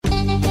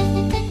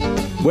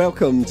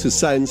Welcome to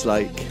Sounds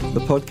Like, the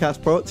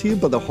podcast brought to you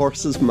by The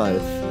Horse's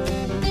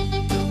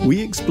Mouth.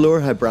 We explore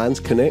how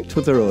brands connect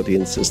with their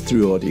audiences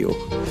through audio,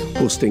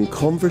 hosting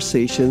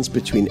conversations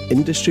between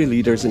industry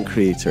leaders and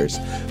creators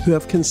who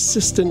have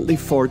consistently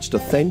forged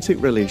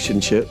authentic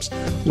relationships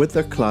with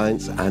their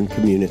clients and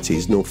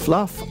communities. No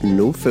fluff,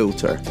 no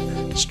filter,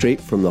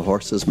 straight from the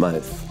horse's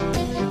mouth.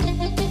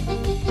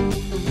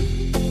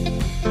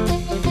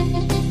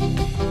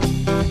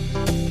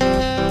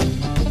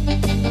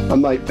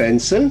 I'm Mike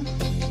Benson,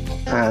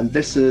 and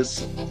this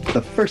is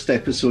the first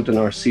episode in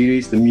our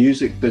series, the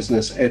Music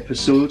Business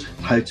episode,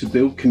 How to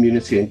Build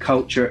Community and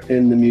Culture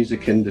in the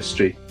Music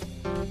Industry.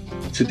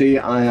 Today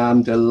I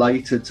am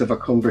delighted to have a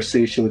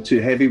conversation with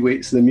two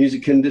heavyweights in the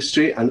music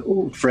industry and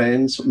old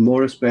friends,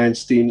 Maurice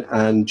Bernstein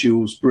and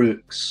Jules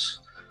Brooks.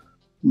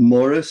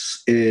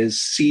 Maurice is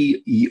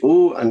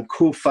CEO and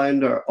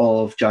co-founder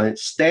of Giant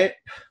Step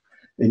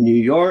in New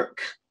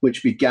York,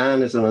 which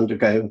began as an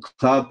underground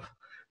club,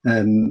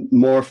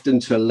 morphed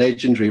into a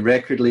legendary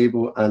record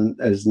label, and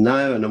is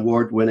now an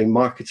award-winning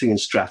marketing and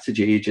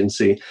strategy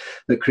agency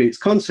that creates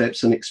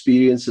concepts and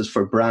experiences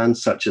for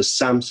brands such as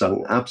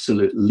Samsung,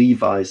 Absolut,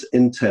 Levi's,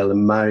 Intel,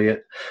 and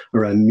Marriott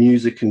around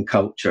music and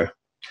culture.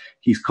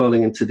 He's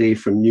calling in today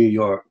from New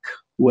York.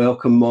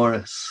 Welcome,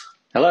 Maurice.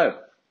 Hello.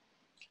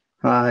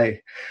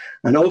 Hi.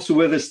 And also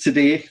with us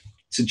today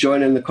to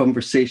join in the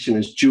conversation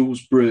is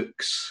Jules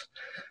Brooks,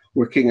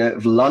 working out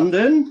of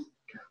London,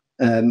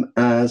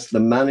 as the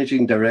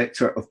managing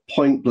director of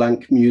Point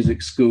Blank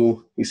Music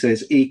School. He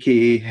says,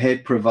 AKA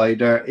head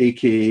provider,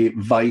 AKA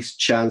vice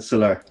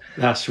chancellor.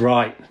 That's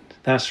right.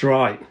 That's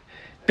right.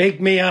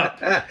 Big me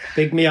up.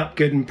 Big me up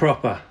good and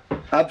proper.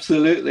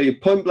 Absolutely.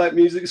 Point Blank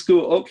Music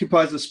School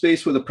occupies a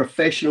space where the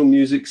professional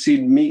music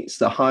scene meets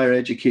the higher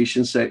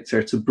education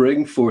sector to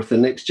bring forth the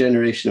next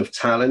generation of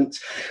talent,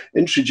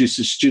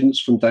 introduces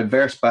students from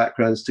diverse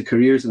backgrounds to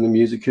careers in the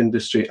music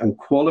industry, and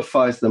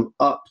qualifies them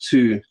up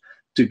to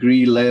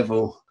degree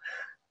level.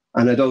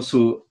 And I'd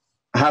also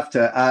have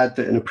to add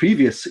that in a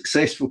previous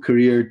successful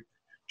career,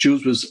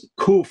 Jules was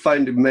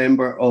co-founding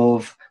member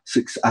of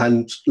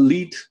and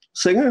lead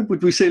singer.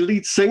 Would we say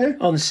lead singer?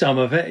 On some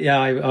of it, yeah,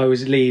 I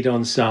was lead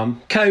on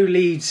some.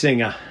 Co-lead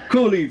singer.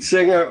 Co-lead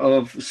singer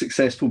of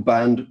successful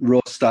band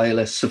Raw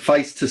Stylist.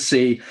 Suffice to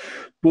say,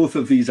 both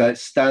of these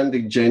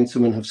outstanding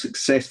gentlemen have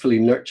successfully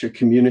nurtured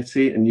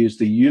community and used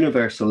the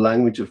universal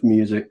language of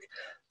music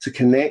to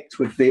connect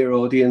with their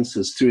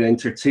audiences through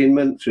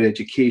entertainment, through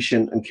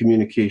education and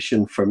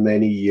communication for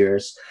many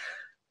years.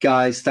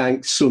 Guys,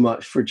 thanks so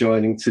much for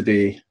joining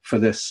today for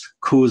this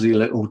cozy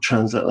little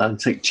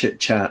transatlantic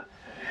chit-chat.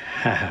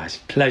 It's a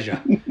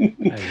pleasure.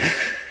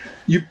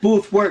 You've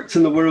both worked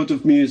in the world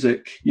of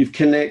music. You've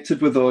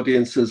connected with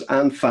audiences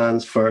and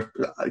fans for,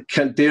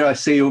 dare I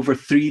say, over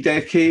 3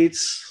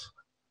 decades.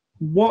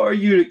 What are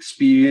your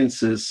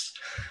experiences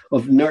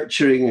of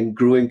nurturing and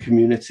growing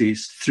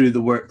communities through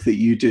the work that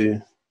you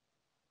do?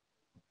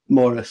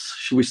 Maurice,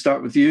 should we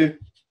start with you?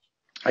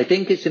 I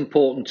think it's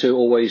important to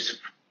always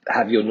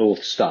have your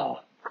North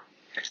Star.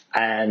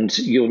 And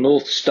your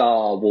North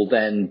Star will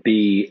then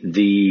be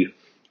the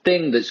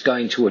thing that's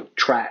going to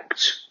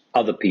attract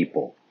other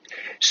people.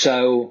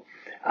 So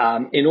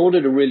in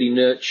order to really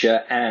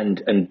nurture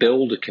and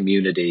build a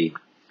community,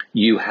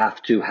 you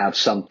have to have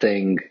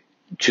something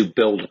to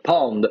build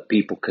upon that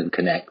people can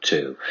connect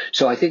to.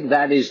 So I think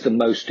that is the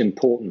most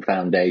important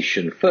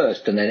foundation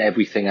first, and then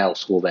everything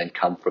else will then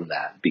come from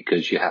that,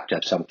 because you have to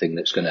have something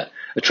that's going to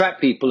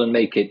attract people and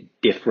make it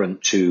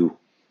different to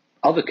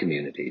other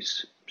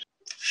communities.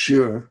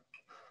 Sure.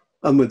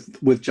 And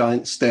with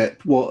Giant Step,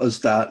 what has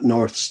that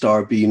North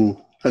Star been?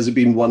 Has it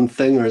been one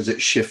thing, or has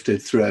it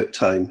shifted throughout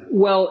time?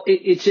 Well,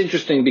 it's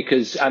interesting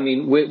because, I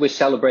mean, we're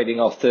celebrating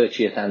our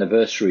 30th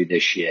anniversary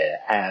this year,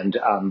 and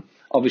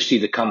obviously,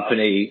 the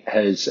company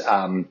has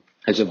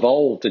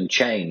evolved and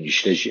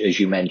changed, as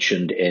you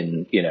mentioned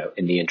in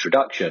the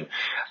introduction.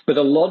 But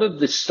a lot of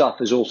this stuff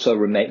has also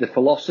remained. The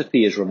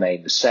philosophy has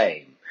remained the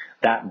same.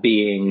 That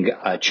being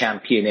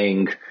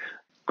championing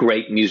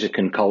great music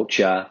and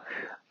culture,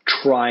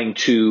 trying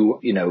to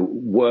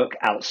work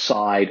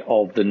outside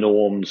of the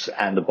norms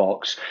and the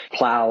box,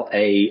 plow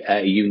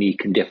a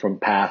unique and different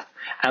path,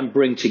 and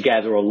bring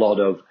together a lot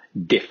of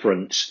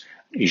different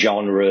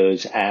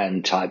genres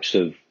and types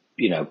of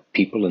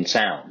people and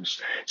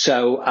sounds.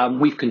 So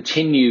we've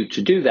continued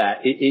to do that.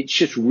 It's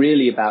just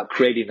really about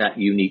creating that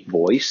unique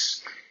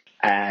voice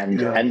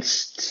and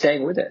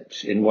staying with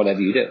it in whatever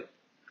you do.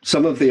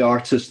 Some of the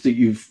artists that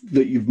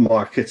you've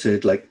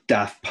marketed, like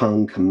Daft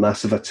Punk and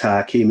Massive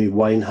Attack, Amy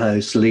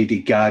Winehouse, Lady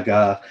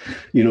Gaga,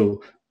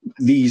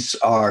 these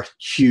are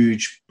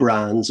huge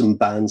brands and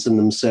bands in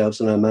themselves,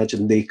 and I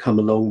imagine they come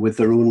along with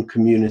their own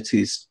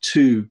communities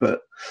too.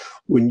 But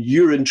when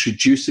you're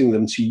introducing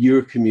them to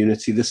your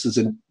community, this is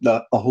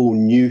a whole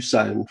new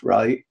sound,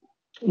 right?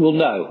 Well,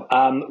 no.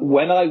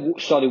 When I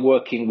started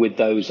working with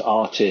those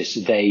artists,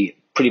 they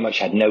pretty much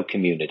had no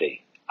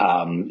community.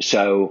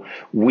 So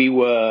we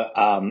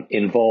were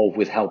involved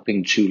with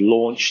helping to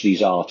launch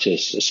these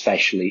artists,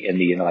 especially in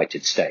the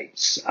United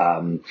States.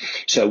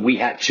 So we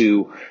had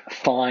to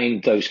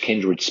find those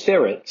kindred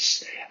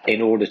spirits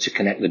in order to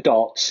connect the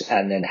dots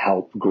and then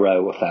help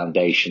grow a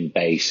foundation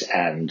base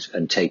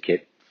and take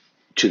it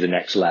to the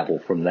next level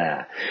from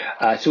there.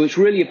 So it's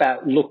really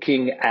about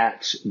looking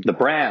at the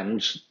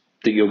brands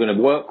that you're going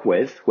to work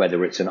with,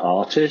 whether it's an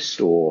artist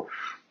or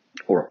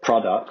a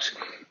product,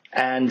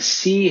 and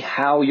see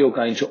how you're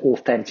going to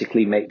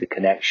authentically make the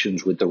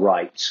connections with the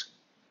right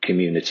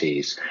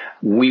communities.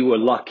 We were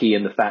lucky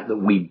in the fact that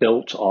we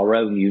built our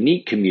own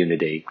unique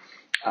community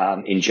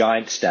in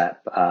Giant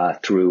Step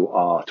through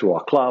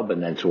our club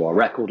and then through our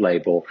record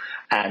label,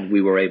 and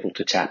we were able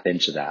to tap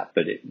into that.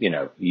 But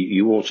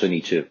you also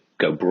need to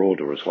go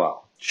broader as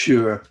well.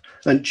 Sure.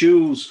 And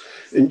Jules,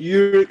 in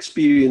your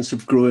experience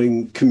of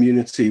growing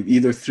community,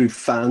 either through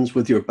fans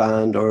with your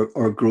band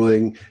or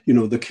growing,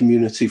 the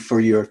community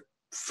for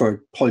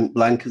Point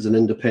Blank as an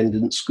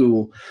independent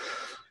school,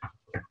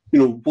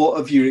 what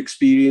have your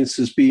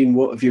experiences been?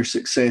 What have your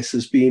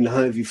successes been?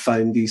 How have you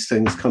found these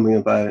things coming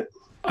about?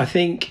 I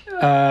think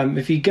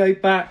if you go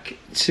back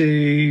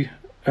to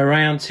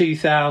around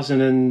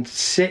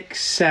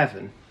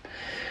 2006-07,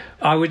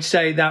 I would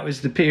say that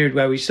was the period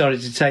where we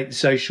started to take the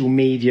social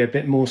media a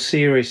bit more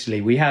seriously.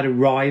 We had a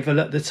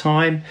rival at the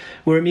time.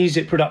 We're a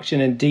music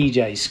production and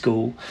DJ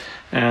school,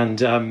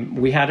 and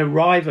we had a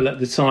rival at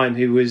the time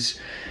who was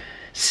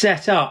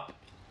set up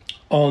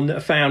on a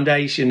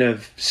foundation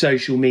of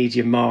social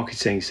media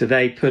marketing. So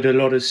they put a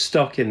lot of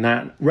stock in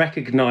that,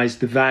 recognised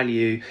the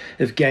value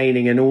of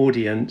gaining an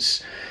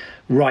audience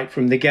right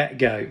from the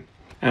get-go.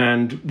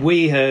 And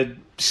we had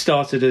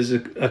started as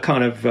a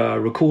kind of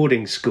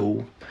recording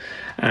school,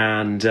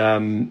 and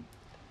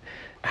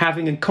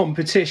having a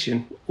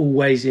competition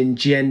always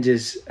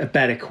engenders a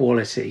better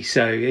quality.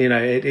 So,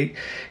 it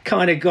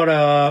kind of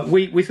got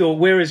we thought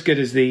we're as good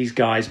as these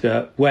guys,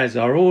 but where's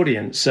our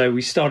audience? So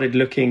we started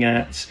looking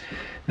at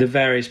the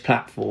various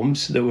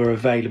platforms that were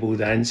available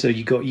then. So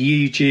you got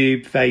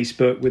YouTube,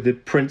 Facebook with the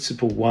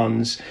principal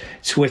ones,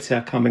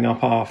 Twitter coming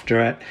up after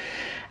it.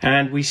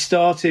 And we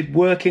started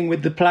working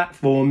with the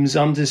platforms,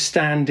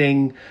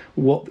 understanding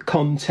what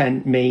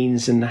content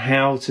means and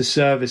how to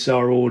service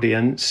our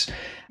audience,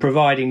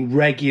 providing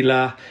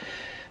regular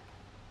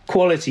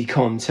quality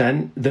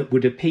content that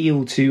would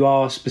appeal to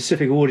our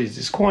specific audience.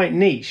 It's quite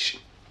niche.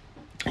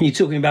 You're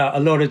talking about a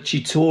lot of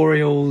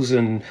tutorials,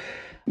 and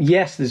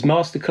yes, there's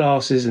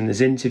masterclasses and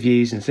there's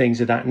interviews and things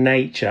of that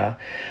nature.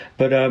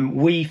 But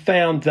we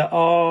found that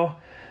our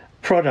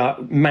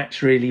product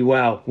matched really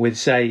well with,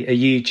 say, a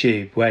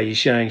YouTube where you're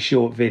showing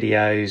short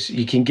videos.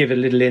 You can give a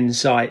little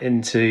insight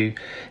into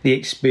the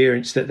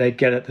experience that they'd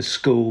get at the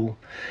school.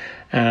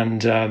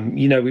 And,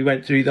 we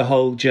went through the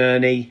whole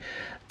journey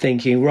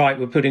thinking, right,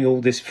 we're putting all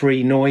this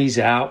free noise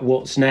out.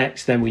 What's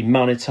next? Then we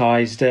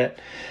monetized it.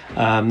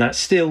 That's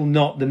still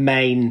not the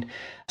main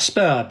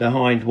spur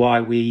behind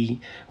why we've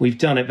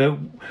done it. But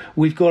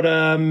we've got,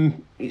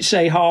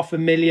 say,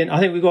 500,000. I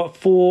think we've got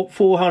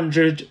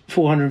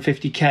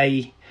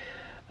 450K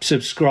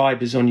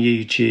subscribers on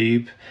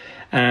YouTube.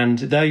 And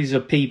those are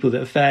people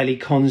that are fairly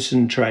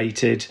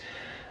concentrated,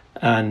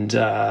 and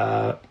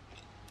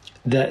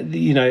that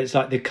it's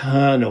like the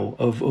kernel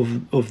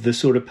of the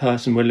sort of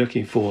person we're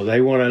looking for.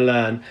 They want to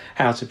learn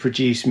how to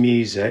produce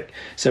music,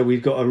 so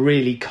we've got a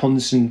really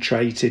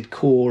concentrated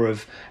core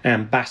of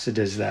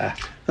ambassadors there.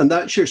 And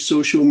that's your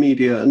social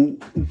media.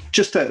 And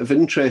just out of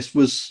interest,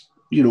 were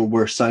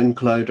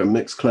SoundCloud or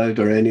Mixcloud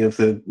or any of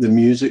the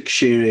music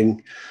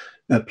sharing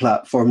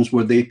platforms,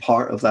 were they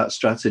part of that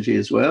strategy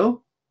as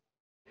well?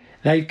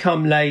 They've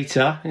come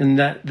later, and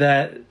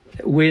that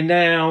we're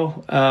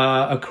now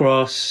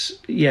across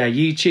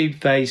YouTube,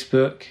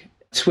 Facebook,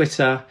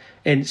 Twitter,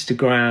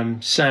 Instagram,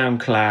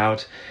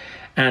 SoundCloud,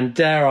 and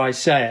dare I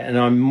say it, and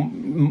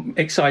I'm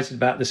excited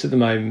about this at the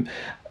moment,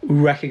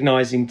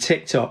 recognising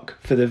TikTok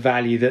for the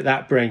value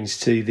that brings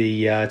to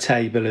the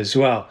table as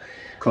well.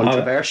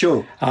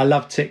 Controversial. I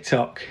love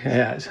TikTok.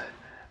 Yeah.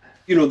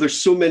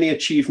 There's so many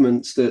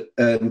achievements that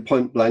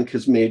Point Blank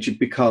has made. You've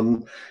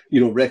become,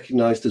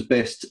 recognised as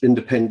best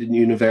independent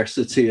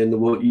university in the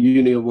What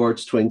Uni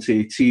Awards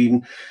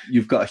 2018.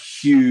 You've got a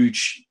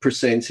huge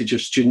percentage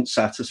of student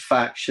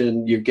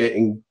satisfaction. You're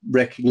getting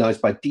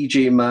recognised by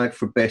DJ Mag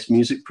for best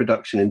music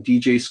production in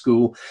DJ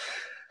school.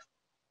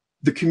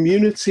 The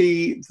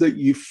community that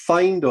you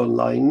find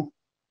online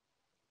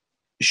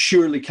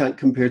surely can't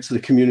compare to the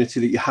community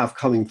that you have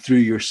coming through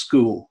your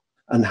school,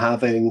 and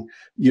having,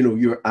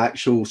 your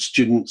actual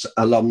students,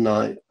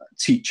 alumni,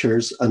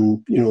 teachers,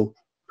 and,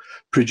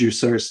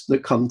 producers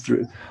that come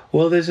through.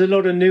 Well, there's a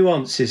lot of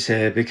nuances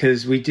here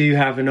because we do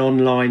have an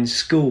online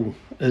school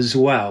as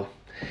well.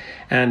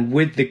 And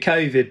with the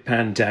COVID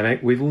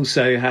pandemic, we've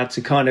also had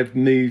to kind of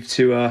move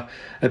to a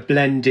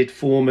blended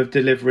form of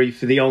delivery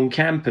for the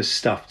on-campus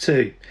stuff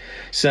too.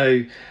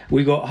 So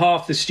we got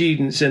half the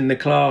students in the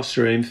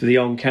classroom for the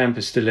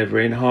on-campus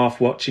delivery and half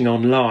watching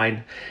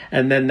online,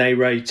 and then they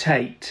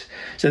rotate.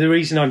 So the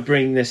reason I'm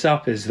bringing this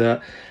up is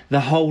that the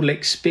whole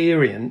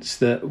experience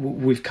that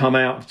we've come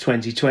out of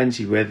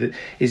 2020 with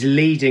is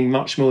leading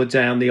much more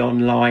down the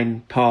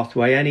online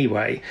pathway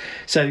anyway.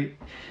 So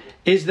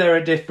is there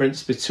a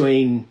difference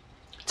between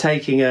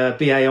taking a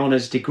BA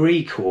Honours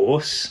degree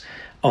course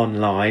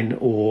online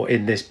or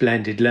in this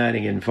blended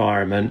learning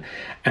environment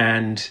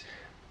and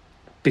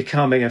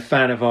becoming a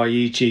fan of our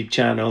YouTube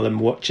channel and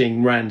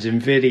watching random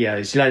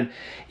videos? And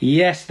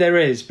yes, there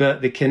is,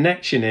 but the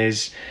connection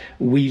is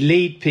we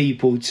lead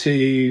people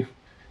to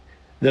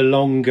the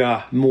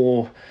longer,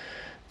 more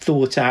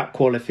thought out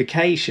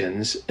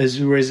qualifications as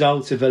a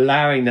result of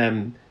allowing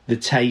them the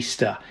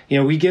taster. You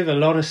know, we give a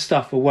lot of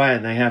stuff away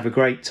and they have a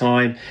great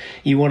time.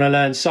 You want to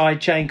learn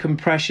sidechain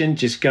compression,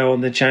 just go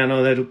on the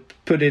channel, it'll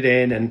put it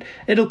in and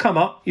it'll come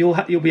up. You'll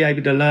be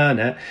able to learn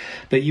it,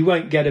 but you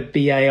won't get a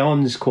BA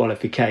Hons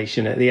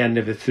qualification at the end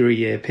of a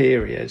 3-year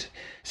period.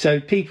 So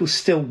people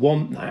still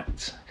want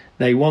that.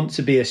 They want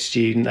to be a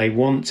student. They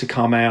want to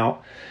come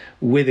out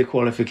with a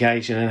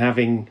qualification and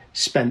having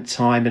spent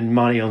time and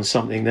money on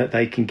something that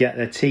they can get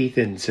their teeth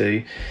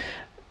into,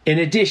 in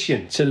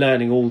addition to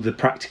learning all the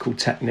practical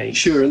techniques.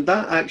 Sure, and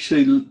that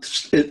actually,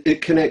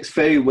 it connects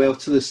very well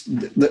to this,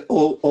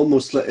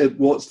 almost like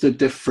what's the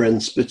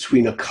difference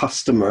between a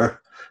customer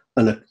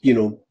and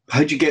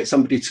how do you get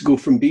somebody to go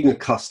from being a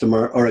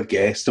customer or a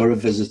guest or a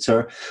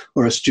visitor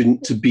or a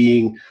student to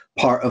being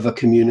part of a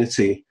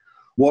community?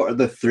 What are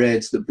the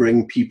threads that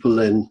bring people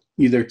in,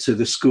 either to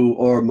the school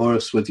or,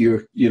 Maurice, with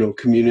your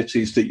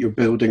communities that you're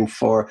building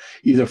for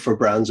either for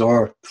brands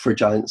or for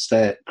Giant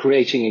Step?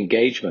 Creating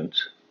engagement.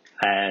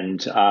 And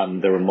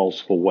there are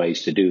multiple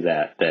ways to do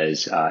that.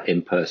 There's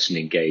in-person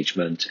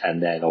engagement,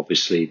 and then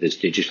obviously there's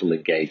digital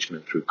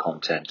engagement through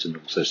content and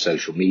also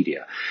social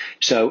media.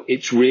 So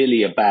it's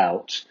really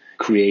about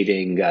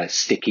creating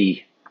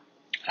sticky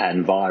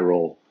and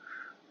viral,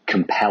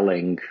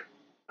 compelling,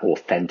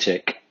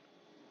 authentic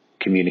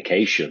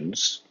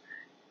communications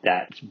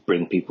that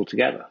bring people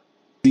together.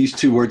 These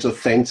two words,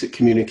 authentic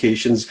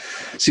communications,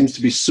 seems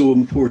to be so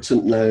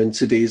important now in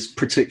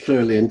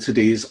particularly in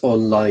today's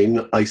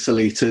online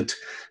isolated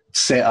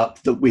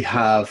setup that we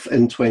have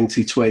in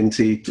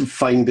 2020.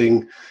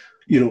 Finding,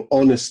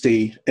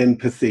 honesty,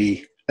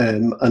 empathy,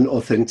 and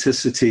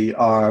authenticity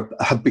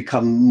have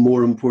become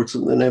more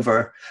important than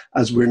ever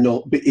as we're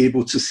not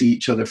able to see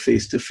each other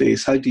face to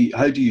face. How do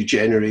you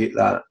generate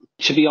that?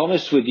 To be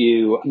honest with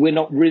you, we're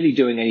not really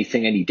doing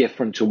anything any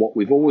different to what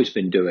we've always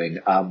been doing.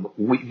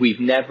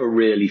 We've never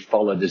really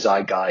followed the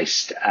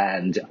zeitgeist,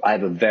 and I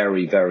have a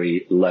very,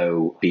 very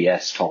low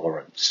BS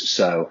tolerance.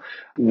 So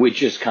we're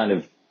just kind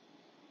of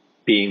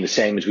being the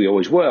same as we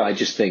always were. I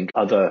just think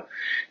other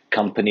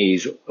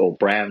companies or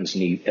brands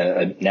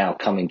are now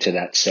coming to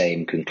that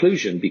same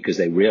conclusion because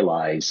they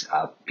realize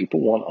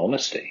people want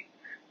honesty.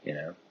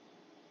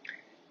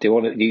 They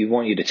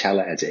want you to tell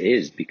it as it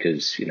is,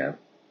 because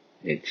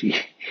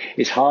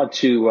it's hard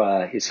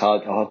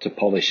to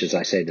polish, as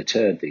I say, the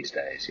turd these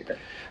days.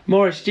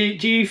 Maurice, do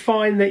you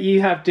find that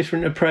you have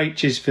different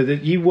approaches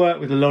you work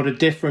with a lot of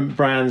different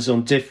brands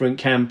on different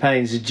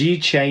campaigns? Do you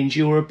change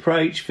your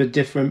approach for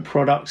different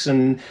products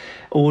and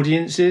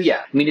audiences?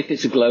 Yeah, I mean, if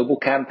it's a global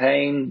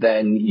campaign,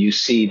 then you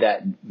see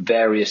that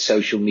various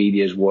social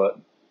medias work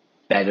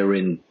better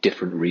in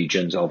different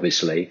regions,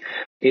 obviously.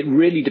 It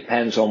really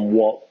depends on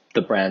what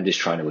the brand is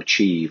trying to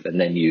achieve, and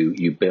then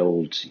you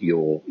build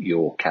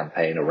your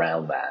campaign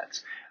around that.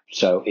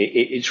 So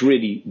it's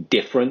really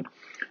different.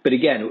 But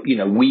again,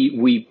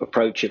 we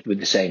approach it with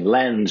the same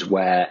lens,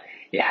 where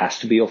it has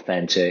to be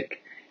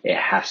authentic, it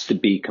has to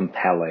be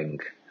compelling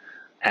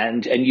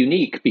and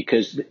unique,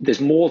 because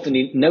there's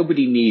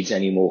nobody needs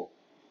any more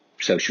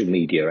social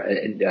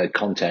media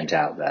content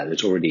out there.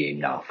 There's already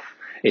enough.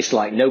 It's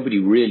like nobody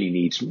really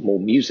needs more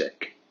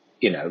music.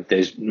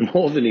 There's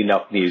more than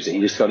enough music.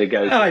 You just got to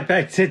go. I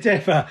beg to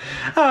differ.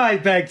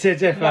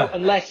 No,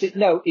 unless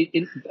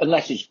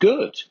it's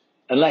good,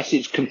 unless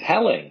it's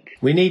compelling.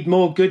 We need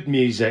more good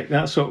music.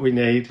 That's what we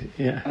need.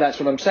 Yeah, that's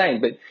what I'm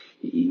saying. But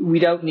we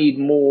don't need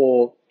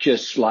more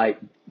just like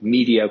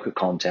mediocre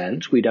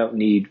content. We don't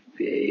need,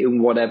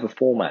 in whatever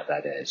format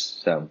that is.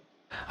 So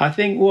I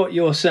think what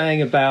you're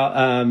saying about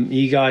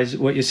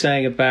what you're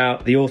saying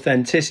about the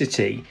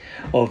authenticity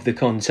of the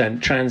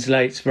content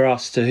translates for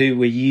us to who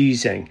we're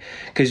using,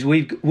 because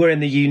we're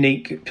in the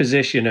unique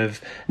position of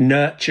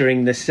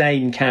nurturing the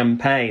same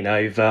campaign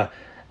over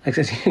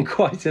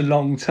quite a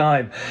long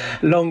time,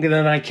 longer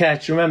than I care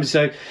to remember.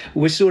 So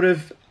we're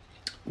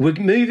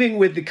moving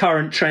with the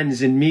current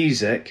trends in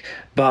music,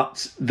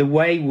 but the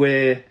way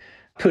we're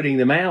putting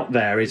them out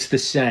there, it's the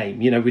same.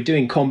 We're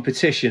doing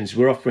competitions,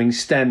 we're offering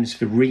stems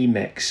for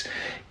remix,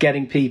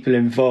 getting people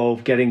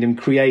involved, getting them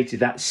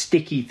created, that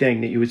sticky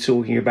thing that you were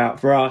talking about.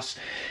 For us,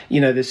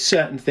 there's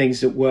certain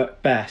things that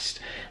work best.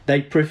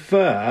 They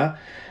prefer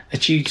a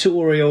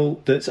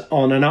tutorial that's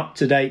on an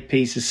up-to-date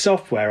piece of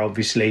software,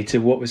 obviously, to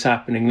what was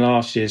happening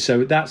last year.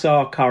 So that's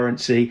our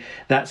currency.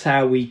 That's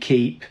how we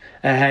keep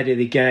ahead of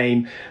the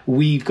game.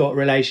 We've got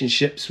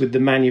relationships with the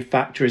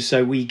manufacturers,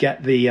 so we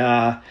get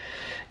the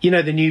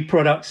the new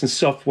products and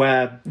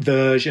software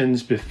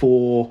versions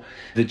before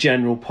the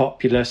general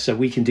populace, so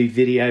we can do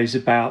videos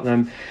about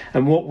them.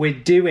 And what we're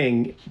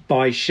doing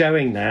by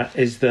showing that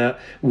is that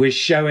we're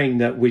showing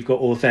that we've got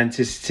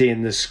authenticity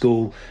in the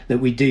school, that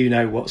we do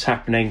know what's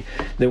happening,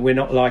 that we're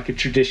not like a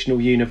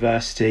traditional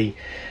university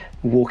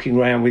walking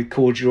around with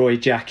corduroy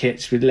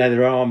jackets with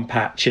leather arm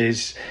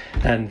patches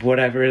and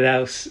whatever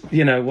else,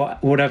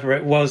 whatever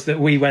it was that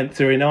we went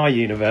through in our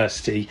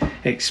university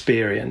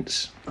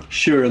experience.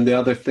 Sure, and the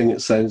other thing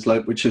it sounds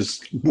like, which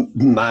is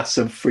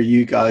massive for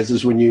you guys,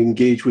 is when you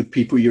engage with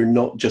people, you're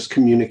not just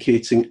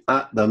communicating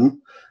at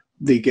them,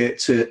 they get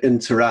to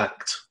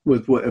interact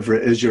with whatever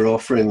it is you're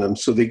offering them.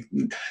 So they,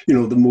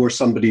 the more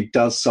somebody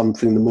does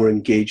something, the more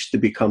engaged they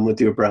become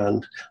with your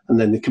brand, and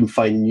then they can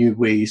find new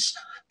ways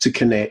to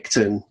connect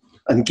and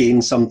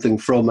gain something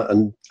from it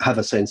and have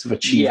a sense of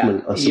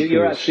achievement. Yeah,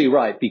 you're absolutely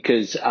right,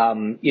 because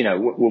when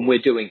we're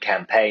doing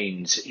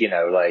campaigns,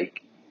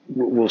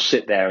 we'll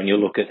sit there and you'll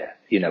look at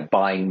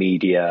buying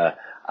media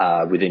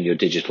within your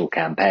digital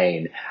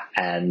campaign,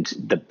 and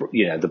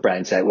the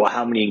brand say, well,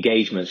 how many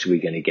engagements are we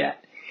going to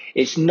get?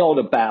 It's not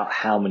about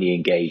how many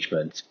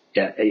engagements,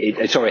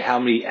 how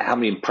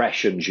many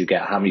impressions you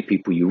get, how many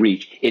people you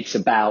reach. It's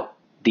about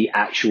the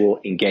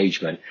actual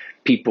engagement,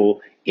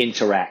 people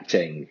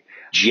interacting,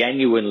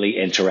 genuinely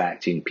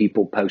interacting,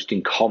 people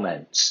posting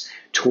comments,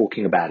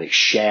 talking about it,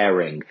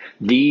 sharing.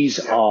 These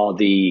are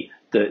the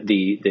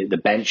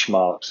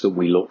benchmarks that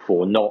we look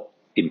for, not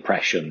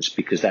impressions,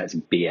 because that's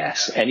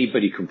BS.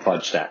 Anybody can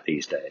fudge that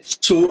these days.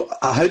 So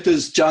how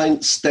does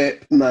Giant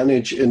Step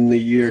manage in the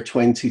year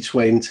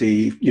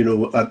 2020,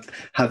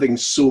 having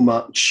so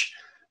much,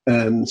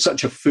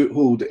 such a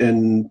foothold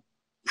in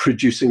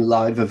producing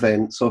live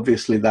events?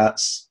 Obviously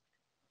that's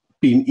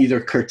been either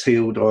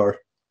curtailed or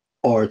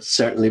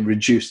certainly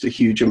reduced a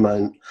huge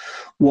amount.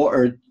 What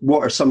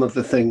are some of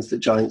the things that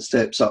Giant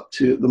Step's up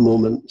to at the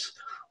moment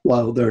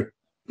while there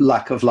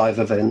lack of live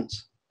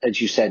events?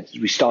 As you said,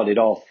 we started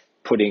off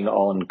putting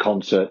on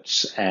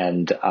concerts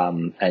and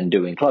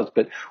doing clubs,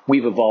 but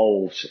we've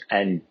evolved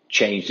and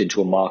changed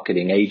into a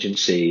marketing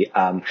agency.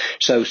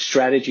 So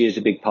strategy is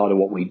a big part of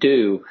what we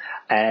do,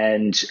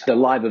 and the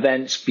live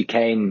events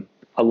became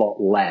a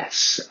lot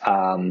less.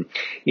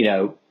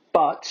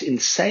 But in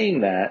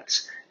saying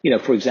that,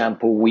 for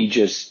example, we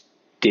just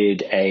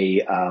did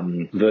a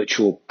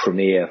virtual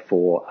premiere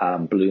for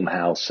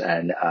Blumhouse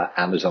and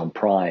Amazon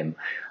Prime.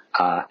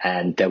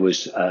 And there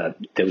was a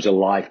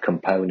live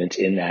component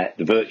in that,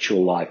 the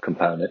virtual live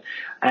component,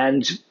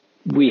 and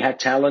we had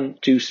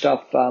talent do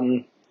stuff,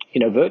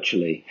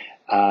 virtually.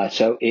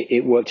 So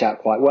it worked out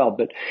quite well.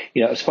 But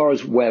as far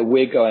as where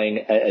we're going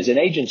as an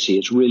agency,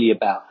 it's really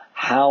about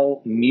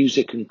how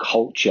music and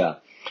culture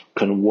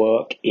can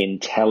work in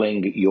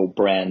telling your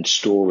brand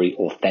story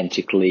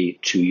authentically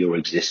to your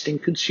existing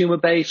consumer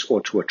base or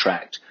to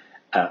attract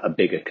a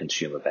bigger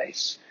consumer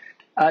base.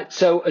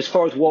 So as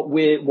far as what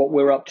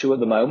we're up to at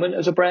the moment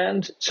as a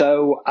brand,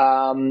 so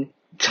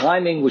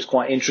timing was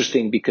quite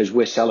interesting because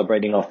we're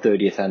celebrating our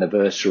 30th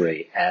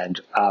anniversary, and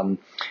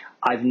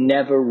I've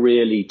never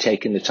really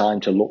taken the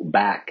time to look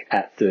back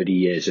at 30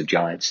 years of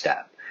Giant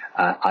Step.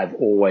 I've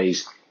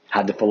always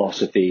had the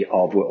philosophy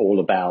of we're all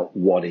about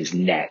what is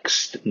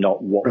next,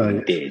 not what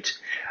we did.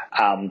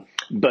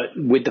 But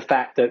with the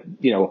fact that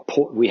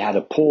we had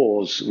a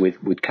pause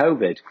with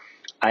COVID,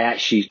 I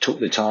actually took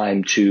the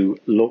time to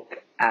look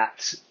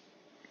at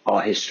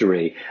our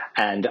history,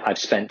 and I've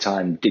spent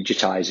time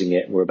digitizing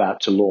it. We're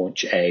about to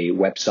launch a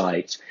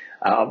website.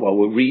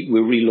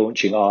 We're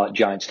relaunching our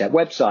Giant Step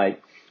website,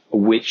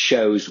 which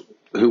shows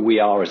who we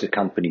are as a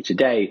company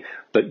today.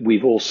 But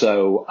we've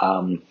also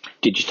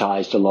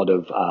digitized a lot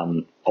of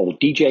old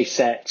DJ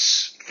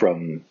sets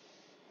from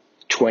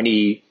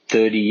 20,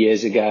 30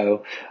 years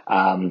ago.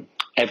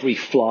 Every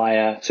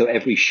flyer, so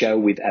every show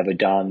we've ever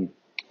done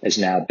has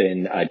now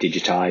been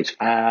digitized.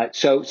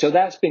 So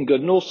that's been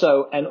good. And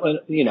also,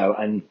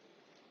 and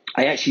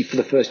I actually, for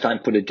the first time,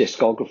 put a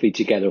discography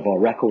together of our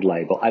record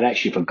label. I'd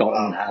actually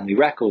forgotten how many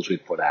records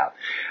we've put out.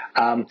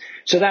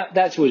 So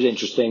that was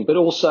interesting. But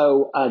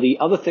also, the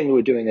other thing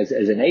we're doing as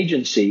an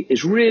agency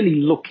is really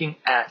looking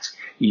at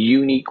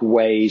unique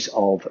ways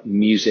of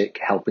music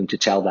helping to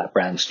tell that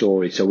brand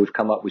story. So we've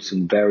come up with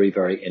some very,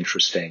 very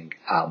interesting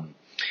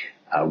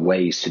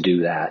ways to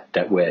do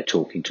that we're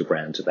talking to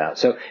brands about.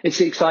 So it's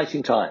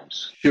exciting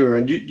times. Sure.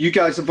 And you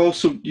guys have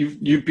also,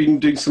 you've been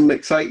doing some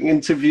exciting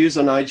interviews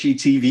on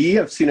IGTV.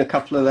 I've seen a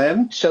couple of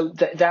them. So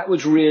that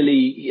was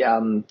really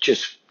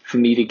just for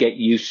me to get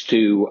used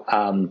to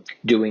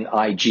doing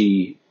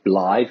IG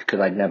live, because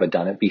I'd never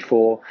done it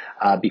before,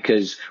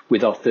 because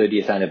with our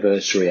 30th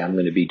anniversary, I'm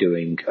going to be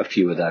doing a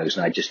few of those,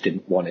 and I just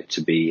didn't want it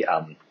to be,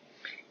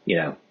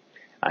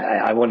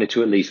 I wanted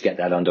to at least get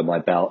that under my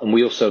belt. And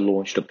we also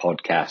launched a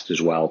podcast as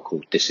well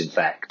called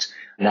Disinfect.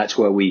 And that's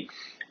where we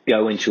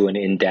go into an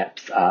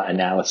in-depth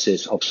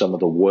analysis of some of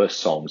the worst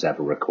songs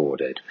ever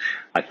recorded.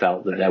 I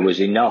felt that there was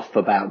enough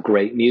about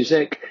great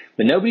music,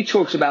 but nobody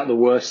talks about the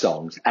worst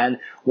songs and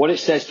what it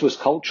says to us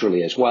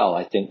culturally as well.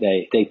 I think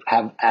they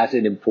have as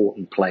an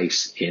important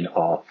place in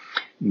our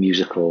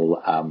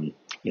musical,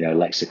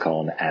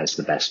 lexicon as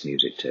the best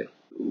music too.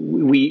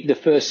 The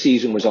first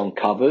season was on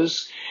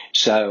covers,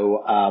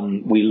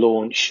 so we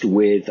launched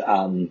with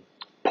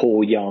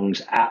Paul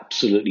Young's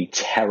absolutely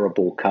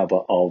terrible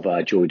cover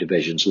of Joy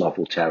Division's Love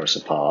Will Tear Us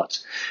Apart.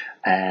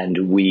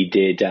 And we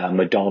did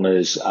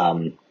Madonna's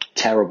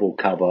terrible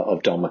cover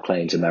of Don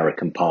McLean's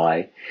American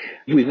Pie.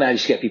 We've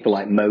managed to get people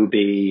like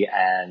Moby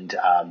and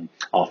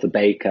Arthur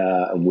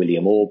Baker and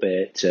William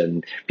Orbit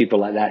and people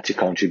like that to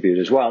contribute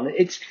as well. And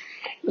it's,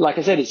 like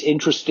I said, it's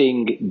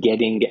interesting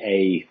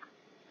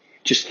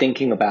just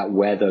thinking about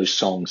where those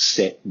songs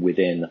sit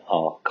within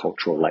our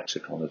cultural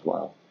lexicon as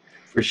well.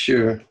 For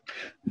sure.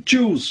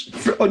 Jules,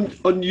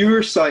 on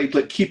your side,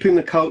 like keeping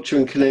the culture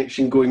and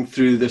connection going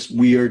through this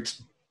weird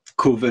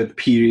COVID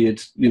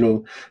period,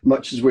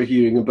 much as we're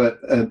hearing about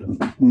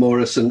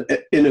Morrison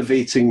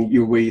innovating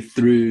your way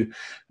through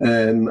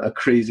a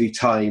crazy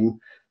time,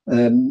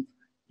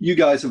 you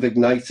guys have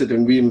ignited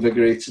and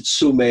reinvigorated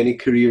so many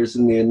careers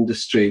in the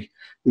industry.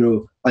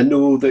 I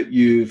know that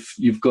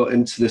you've got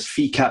into this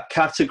fee cap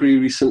category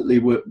recently,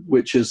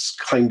 which has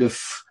kind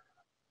of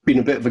been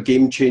a bit of a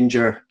game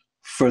changer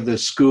for the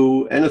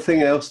school.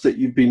 Anything else that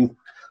you've been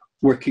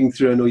working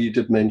through? I know you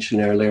did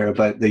mention earlier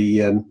about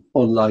the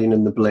online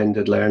and the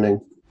blended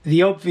learning.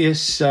 The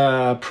obvious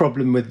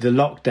problem with the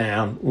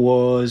lockdown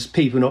was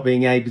people not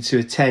being able to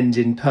attend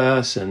in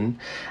person,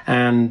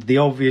 and the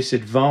obvious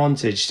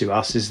advantage to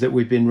us is that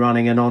we've been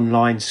running an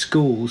online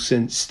school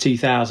since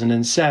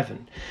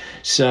 2007.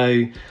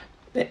 So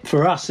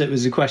for us, it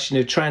was a question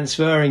of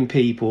transferring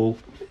people,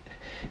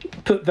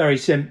 put very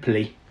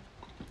simply,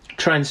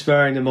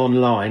 transferring them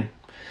online.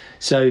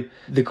 So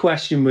the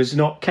question was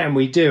not, can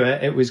we do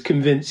it? It was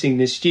convincing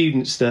the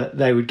students that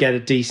they would get a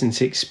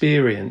decent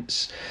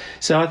experience.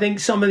 So I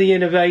think some of the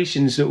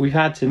innovations that we've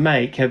had to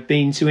make have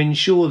been to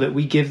ensure that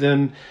we give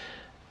them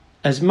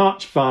as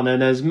much fun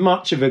and as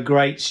much of a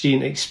great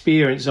student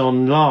experience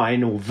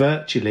online or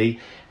virtually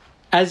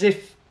as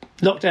if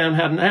lockdown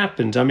hadn't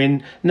happened. I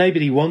mean,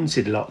 nobody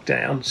wanted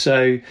lockdown,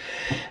 so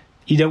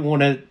you don't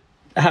want to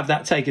have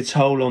that take a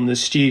toll on the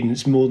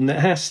students more than it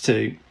has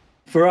to.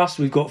 For us,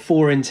 we've got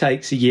 4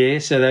 intakes a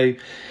year, so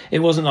it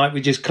wasn't like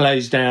we just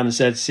closed down and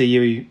said, see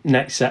you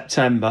next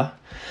September.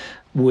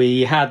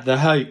 We had the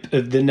hope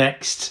of the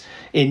next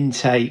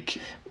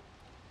intake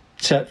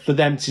for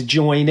them to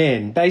join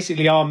in.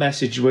 Basically, our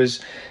message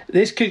was,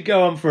 this could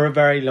go on for a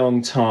very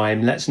long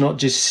time. Let's not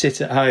just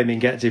sit at home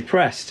and get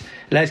depressed.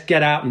 Let's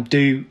get out and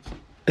do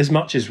as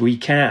much as we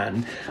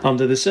can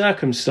under the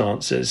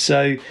circumstances.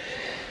 So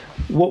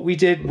what we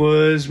did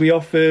was we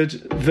offered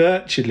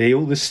virtually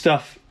all the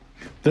stuff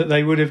that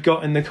they would have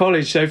got in the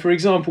college. So, for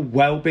example,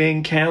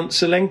 wellbeing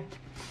counselling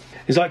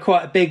is like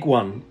quite a big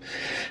one.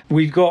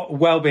 We've got a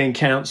wellbeing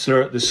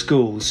counsellor at the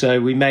school,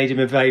 so we made him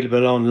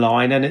available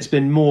online, and it's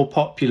been more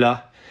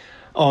popular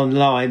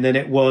online than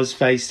it was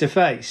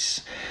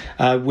face-to-face.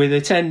 With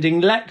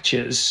attending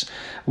lectures,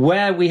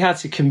 where we had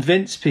to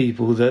convince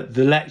people that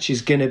the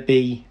lecture's going to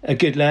be a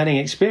good learning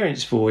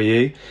experience for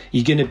you,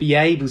 you're going to be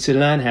able to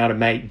learn how to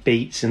make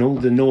beats and all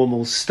the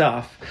normal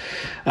stuff,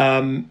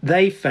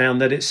 they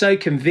found that it's so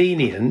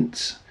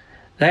convenient,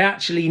 they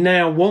actually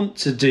now want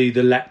to do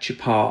the lecture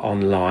part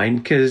online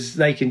because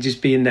they can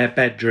just be in their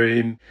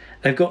bedroom,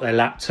 they've got their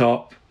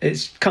laptop,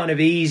 it's kind of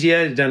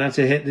easier, they don't have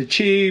to hit the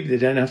tube, they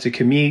don't have to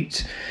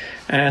commute.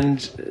 And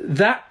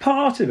that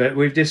part of it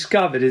we've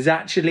discovered is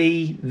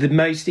actually the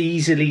most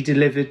easily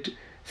delivered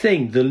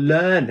thing, the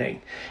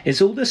learning. It's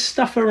all the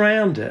stuff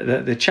around it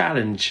that the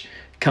challenge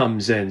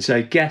comes in.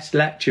 So guest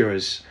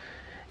lecturers.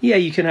 Yeah,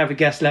 you can have a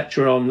guest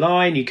lecturer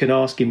online, you can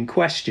ask him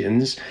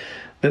questions,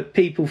 but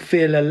people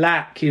feel a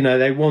lack,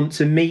 they want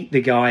to meet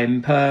the guy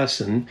in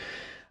person.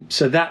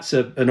 So that's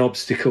an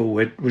obstacle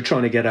we're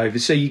trying to get over.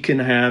 So you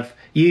can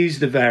use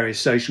the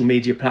various social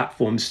media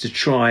platforms to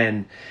try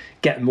and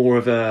get more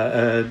of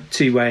a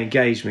two-way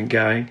engagement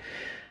going.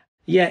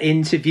 Yeah,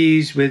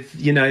 interviews with,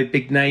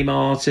 big name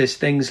artists,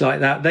 things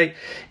like that.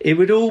 It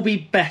would all be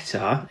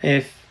better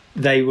if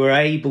they were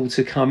able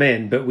to come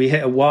in, but we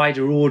hit a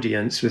wider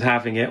audience with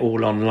having it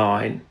all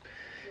online.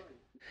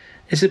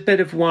 It's a bit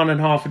of one and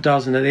half a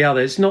dozen of the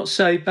other. It's not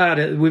so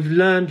bad. We've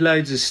learned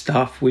loads of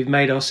stuff. We've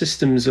made our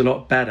systems a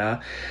lot better.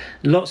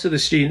 Lots of the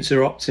students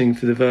are opting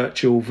for the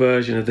virtual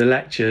version of the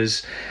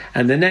lectures.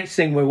 And the next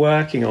thing we're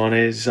working on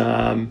is...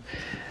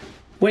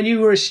 when you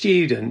were a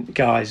student,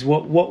 guys,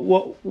 what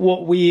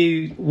were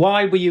you?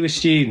 Why were you a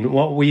student?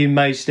 What were you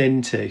most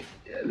into?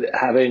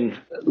 Having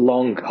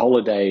long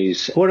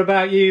holidays. What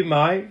about you,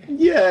 Mike?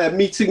 Yeah,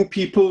 meeting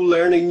people,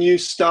 learning new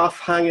stuff,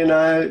 hanging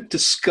out,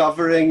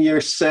 discovering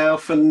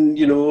yourself, and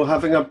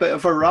having a bit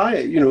of a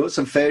riot. It's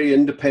a very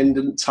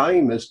independent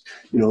time, as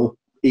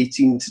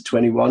 18 to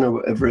 21 or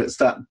whatever. It's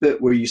that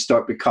bit where you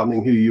start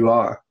becoming who you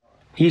are.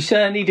 You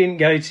certainly didn't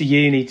go to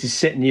uni to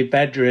sit in your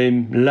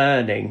bedroom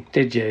learning,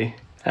 did you?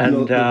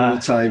 And not all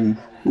the time,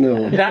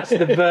 no. That's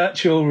the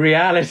virtual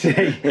reality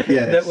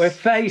that we're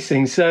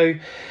facing. So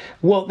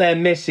what they're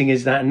missing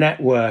is that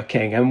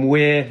networking, and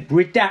we're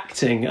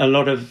redacting a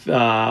lot of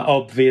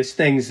obvious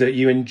things that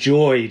you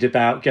enjoyed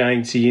about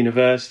going to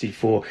university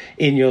for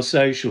in your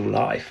social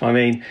life. I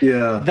mean,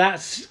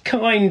 that's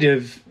kind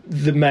of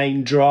the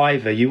main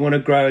driver. You want to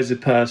grow as a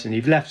person.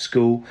 You've left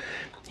school.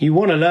 You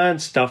want to learn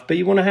stuff, but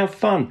you want to have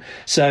fun.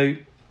 So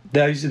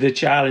those are the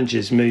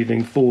challenges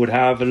moving forward,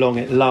 however long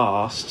it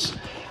lasts.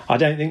 I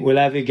don't think we'll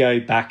ever go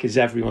back, as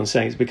everyone's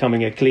saying, it's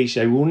becoming a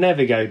cliche. We'll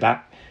never go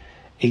back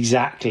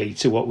exactly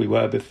to what we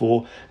were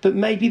before, but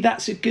maybe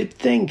that's a good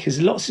thing, because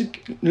lots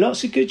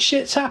of good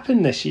shit's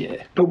happened this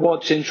year. But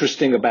what's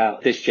interesting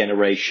about this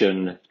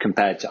generation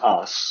compared to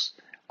us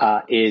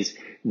is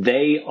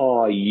they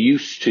are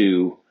used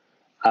to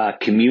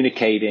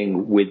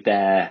communicating with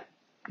their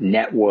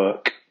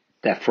network,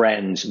 their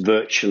friends,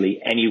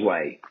 virtually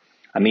anyway.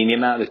 I mean, the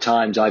amount of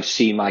times I've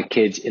seen my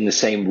kids in the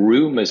same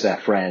room as their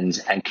friends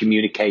and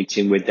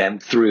communicating with them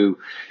through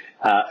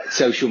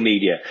social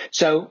media.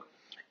 So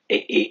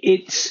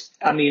it's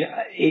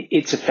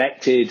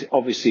affected,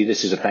 obviously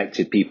this has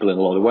affected people in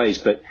a lot of ways,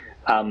 but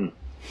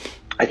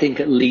I think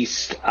at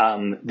least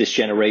this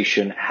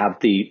generation have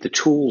the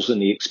tools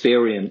and the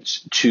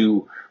experience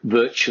to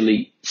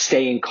virtually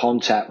stay in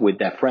contact with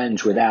their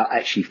friends without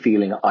actually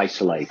feeling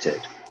isolated.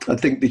 I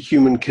think the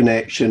human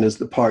connection is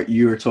the part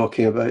you were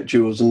talking about,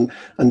 Jules, and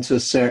to a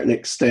certain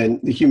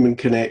extent, the human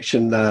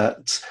connection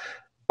that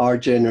our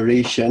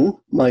generation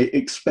might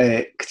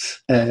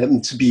expect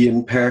to be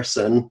in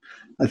person.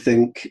 I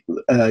think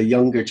a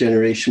younger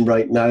generation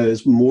right now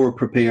is more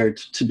prepared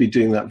to be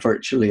doing that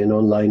virtually and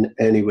online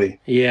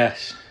anyway.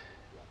 Yes.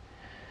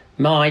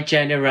 My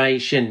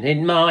generation,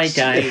 in my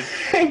day.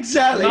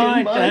 Exactly,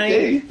 in my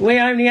day. We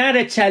only had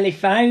a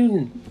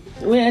telephone.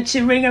 We had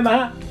to ring them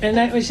up, and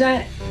that was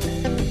that.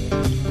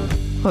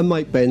 I'm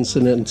Mike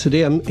Benson, and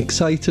today I'm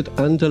excited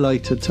and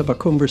delighted to have a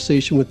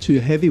conversation with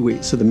two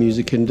heavyweights of the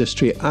music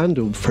industry and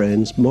old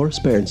friends, Maurice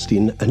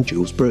Bernstein and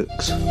Jules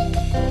Brooks.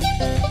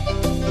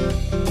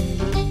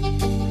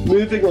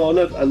 Moving on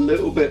a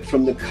little bit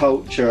from the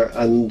culture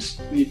and,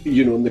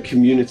 and the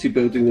community,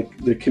 building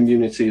the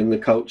community and the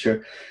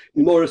culture.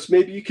 Maurice,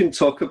 maybe you can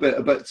talk a bit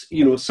about,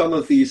 some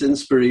of these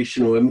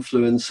inspirational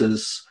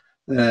influences,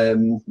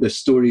 the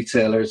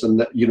storytellers and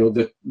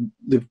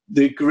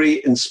the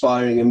great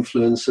inspiring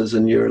influences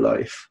in your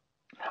life.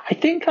 I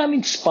think I'm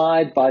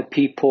inspired by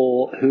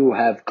people who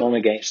have gone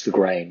against the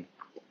grain,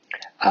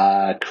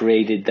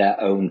 created their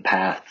own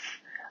path,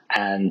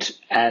 and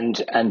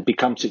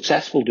become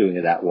successful doing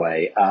it that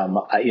way.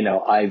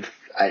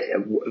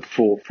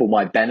 For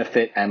my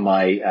benefit and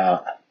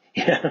my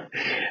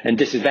and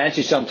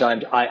disadvantage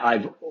sometimes,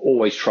 I've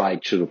always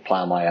tried to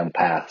plow my own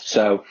path.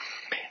 So,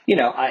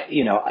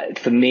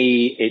 for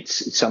me,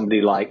 it's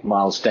somebody like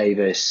Miles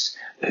Davis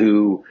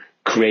who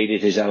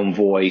created his own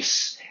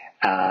voice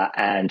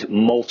and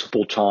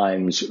multiple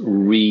times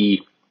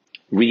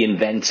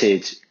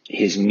reinvented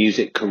his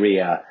music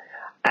career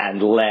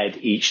and led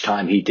each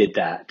time he did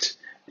that.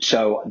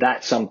 So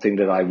that's something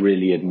that I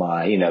really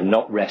admire,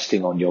 not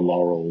resting on your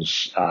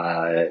laurels.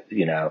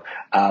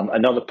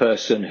 Another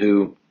person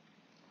who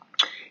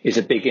is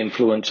a big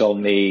influence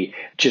on me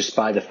just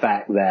by the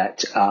fact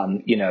that,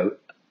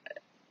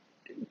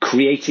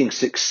 creating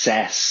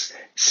success,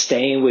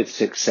 staying with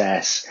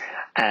success,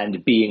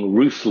 and being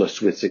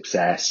ruthless with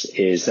success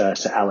is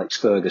Sir Alex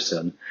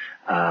Ferguson,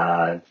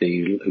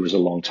 who was a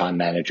long-time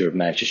manager of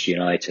Manchester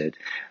United.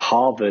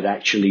 Harvard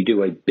actually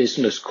do a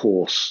business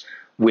course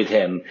with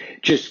him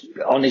just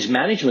on his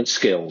management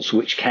skills,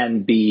 which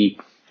can be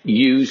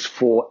used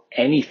for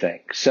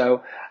anything.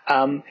 So,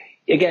 again,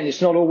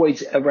 it's not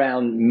always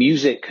around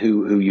music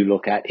who you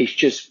look at. It's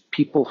just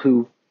people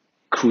who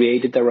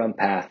created their own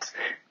paths,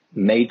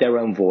 made their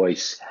own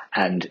voice,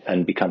 and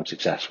become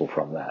successful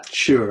from that.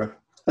 Sure.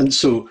 And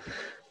so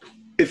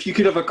if you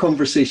could have a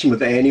conversation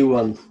with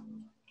anyone,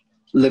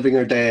 living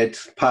or dead,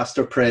 past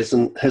or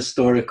present,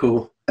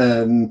 historical,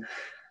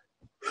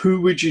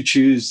 who would you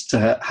choose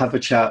to have a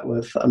chat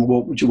with, and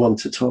what would you want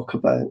to talk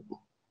about?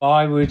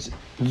 I would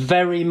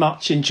very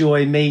much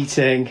enjoy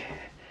meeting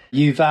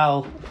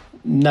Yuval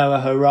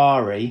Noah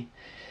Harari,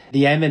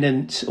 the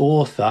eminent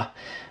author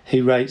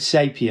who wrote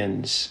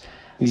Sapiens.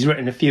 He's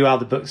written a few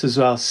other books as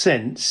well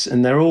since,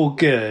 and they're all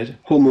good.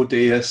 Homo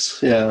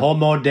Deus, yeah.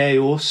 Homo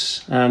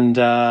Deus, and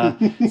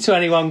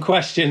 21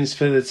 Questions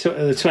for the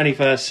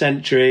 21st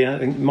Century. I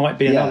think might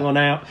be another one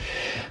out.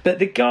 But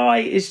the guy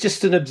is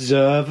just an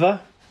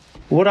observer.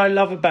 What I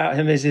love about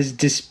him is his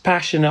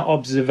dispassionate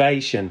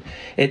observation.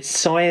 It's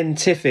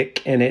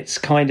scientific in its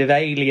kind of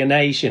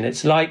alienation.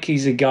 It's like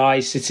he's a guy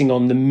sitting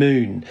on the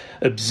moon,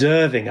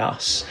 observing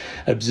us,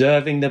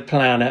 observing the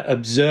planet,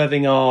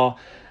 observing our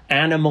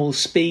animal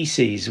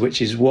species,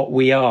 which is what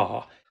we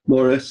are.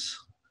 Maurice,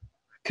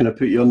 can I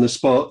put you on the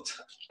spot?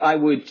 I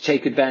would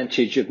take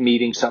advantage of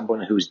meeting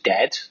someone who's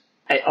dead.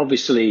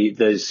 Obviously,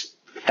 there's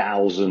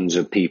thousands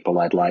of people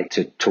I'd like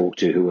to talk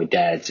to who are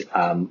dead.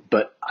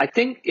 But I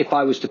think if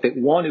I was to pick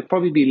one, it'd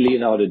probably be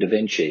Leonardo da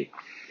Vinci,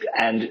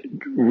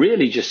 and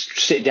really just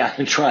sit down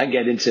and try and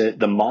get into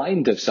the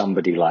mind of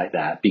somebody like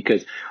that,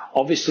 because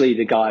obviously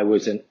the guy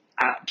was an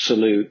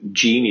absolute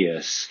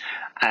genius.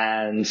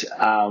 And,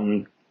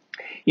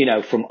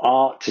 from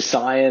art to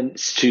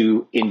science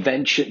to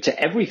invention to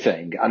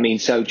everything. I mean,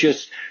 so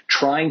just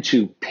trying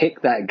to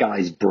pick that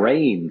guy's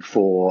brain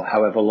for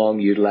however long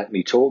you'd let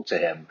me talk to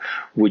him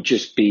would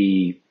just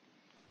be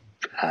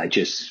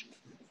just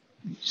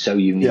so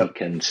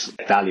unique and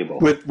valuable.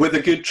 With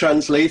a good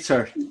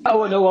translator.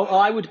 Oh, no, well,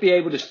 I would be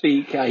able to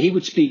speak, he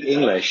would speak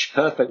English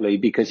perfectly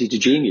because he's a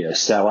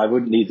genius, so I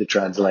wouldn't need the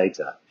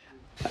translator.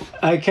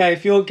 Okay,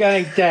 if you're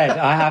going dead,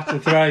 I have to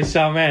throw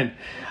some in.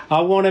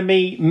 I want to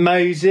meet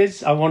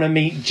Moses. I want to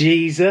meet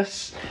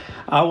Jesus.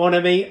 I want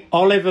to meet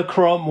Oliver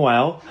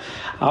Cromwell.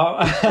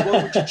 What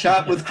would you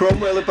chat with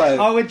Cromwell about?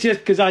 I would just,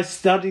 because I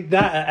studied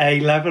that at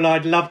A-level,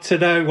 I'd love to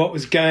know what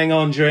was going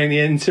on during the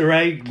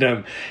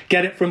interregnum.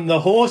 Get it from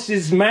the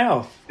horse's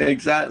mouth.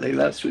 Exactly,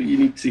 that's what you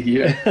need to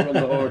hear from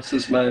the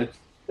horse's mouth.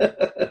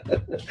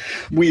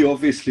 We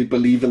obviously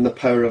believe in the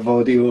power of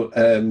audio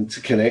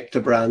to connect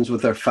the brands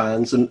with their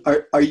fans. And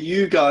are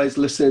you guys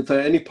listening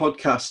to any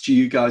podcasts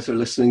you guys are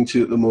listening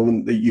to at the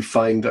moment that you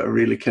find that are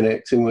really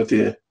connecting with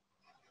you?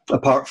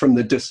 Apart from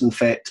the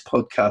Disinfect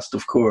podcast,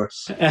 of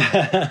course.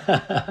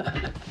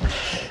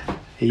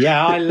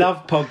 Yeah, I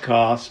love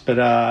podcasts, but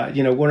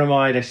what am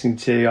I listening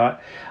to?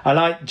 I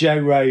like Joe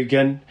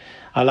Rogan.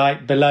 I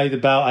like Below the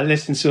Belt. I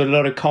listen to a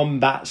lot of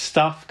combat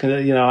stuff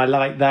because, I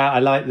like that. I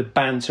like the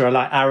banter. I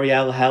like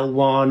Ariel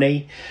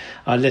Helwani.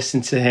 I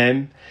listen to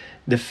him,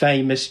 the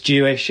famous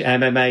Jewish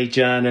MMA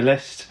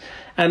journalist.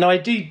 And I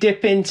do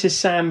dip into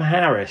Sam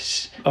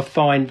Harris. I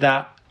find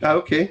that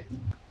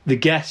the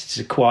guests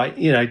are quite,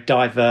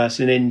 diverse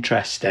and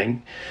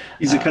interesting.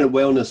 He's a kind of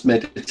wellness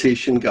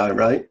meditation guy,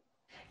 right?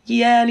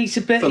 Yeah, and he's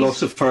a bit...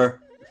 philosopher.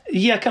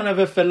 Yeah, kind of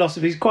a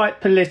philosopher. He's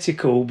quite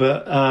political,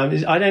 but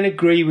I don't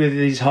agree with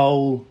his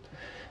whole,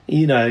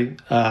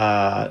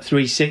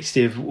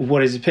 360 of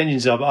what his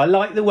opinions are. But I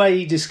like the way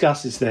he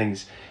discusses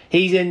things.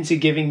 He's into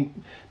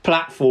giving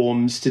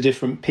platforms to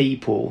different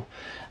people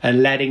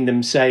and letting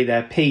them say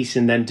their piece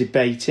and then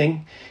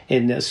debating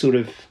in a sort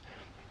of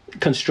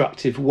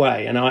constructive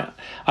way. And I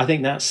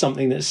think that's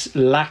something that's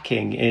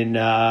lacking in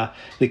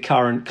the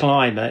current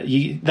climate.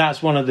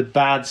 That's one of the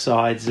bad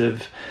sides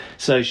of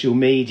social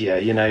media.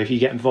 If you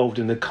get involved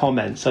in the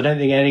comments, I don't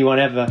think anyone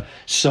ever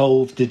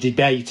solved the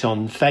debate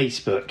on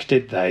Facebook,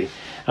 did they?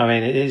 I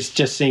mean, it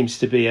just seems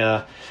to be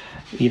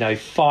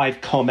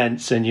 5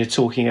 comments and you're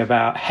talking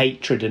about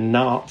hatred and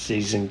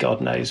Nazis and God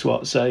knows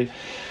what. So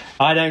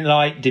I don't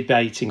like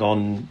debating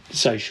on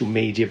social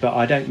media, but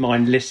I don't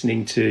mind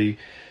listening to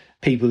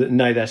people that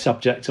know their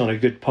subject on a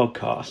good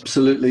podcast.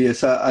 Absolutely,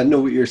 yes. I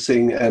know what you're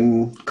saying.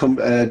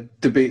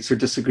 Debates or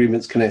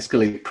disagreements can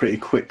escalate pretty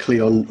quickly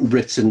on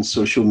written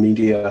social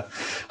media.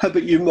 How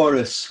about you,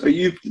 Maurice?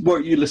 What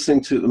are you listening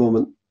to at the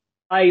moment?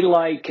 I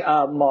like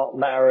Mark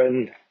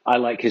Maron. I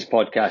like his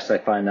podcast. I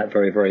find that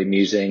very, very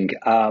amusing.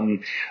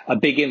 A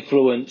big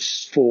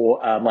influence for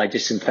my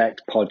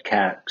Disinfect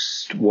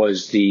podcast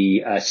was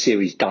the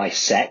series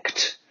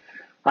Dissect.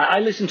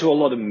 I listen to a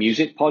lot of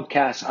music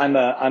podcasts. I'm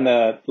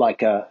a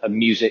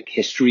music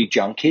history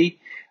junkie,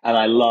 and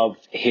I love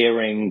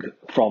hearing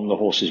from the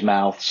horse's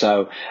mouth.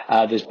 So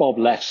there's Bob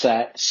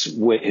Lefsetz,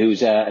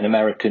 who's an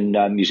American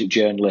music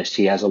journalist.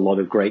 He has a lot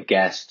of great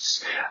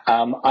guests.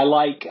 I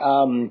like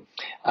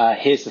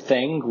Here's the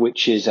Thing,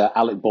 which is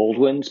Alec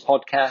Baldwin's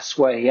podcast,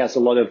 where he has a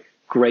lot of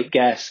great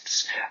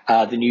guests.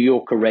 The New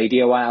Yorker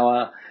Radio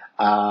Hour,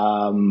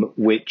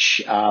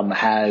 which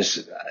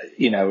has,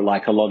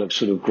 a lot of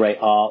sort of great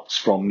arts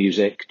from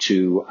music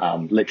to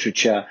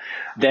literature.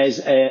 There's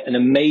an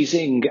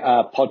amazing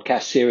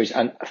podcast series,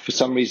 and for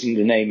some reason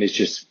the name is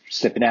just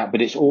slipping out,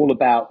 but it's all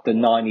about the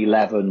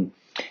 9/11,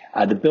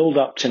 the build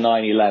up to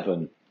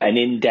 9/11, an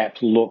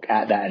in-depth look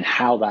at that and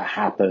how that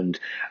happened.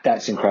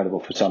 That's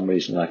incredible. For some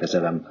reason, like I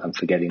said, I'm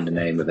forgetting the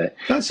name of it.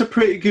 That's a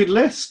pretty good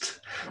list.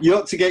 You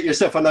ought to get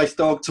yourself a nice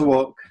dog to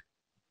walk.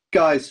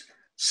 Guys,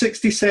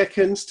 60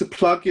 seconds to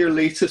plug your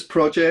latest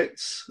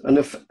projects, and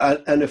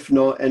if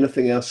not,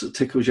 anything else that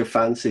tickles your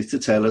fancy to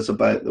tell us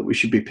about that we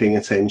should be paying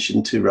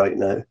attention to right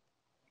now.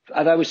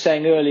 As I was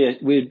saying earlier,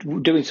 we're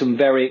doing some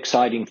very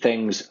exciting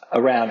things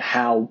around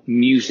how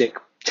music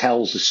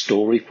tells a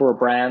story for a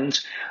brand.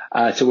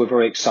 So we're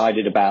very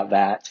excited about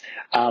that.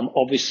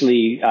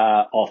 Obviously,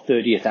 our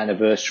 30th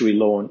anniversary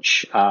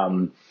launch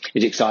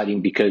is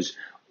exciting because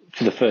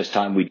for the first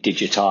time we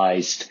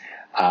digitized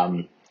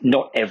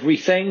not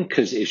everything,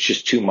 because it's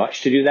just too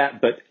much to do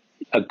that, but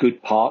a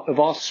good part of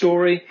our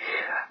story.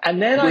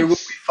 And then where will we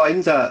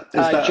find that?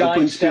 Is that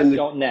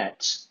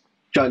giantstep.net.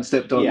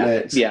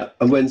 Giantstep.net. Yeah.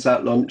 And when's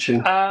that launching?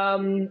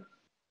 In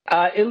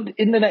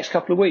the next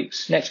couple of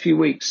weeks, next few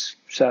weeks.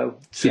 So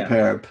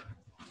superb.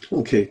 Yeah.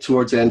 Okay,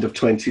 towards the end of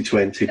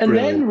 2020. And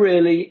brilliant. Then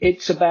really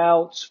it's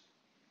about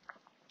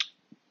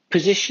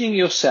positioning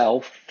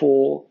yourself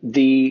for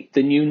the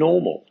new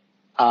normal.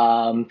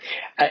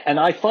 And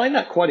I find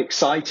that quite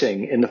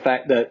exciting in the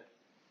fact that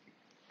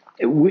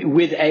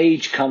with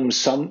age comes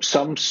some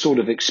sort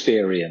of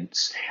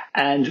experience,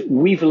 and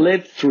we've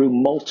lived through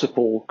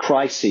multiple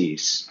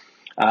crises.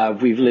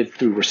 We've lived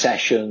through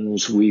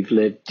recessions, we've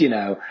lived,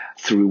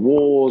 through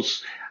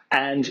wars,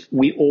 and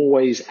we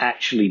always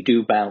actually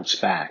do bounce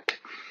back.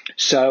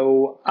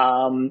 So,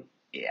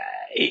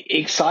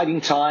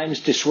 exciting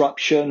times,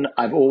 disruption.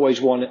 I'm always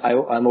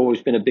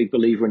been a big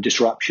believer in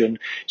disruption.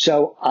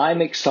 So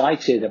I'm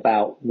excited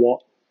about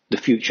what the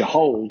future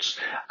holds.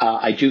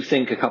 I do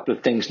think a couple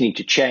of things need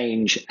to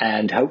change,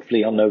 and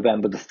hopefully on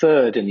November the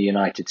 3rd in the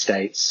United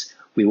States,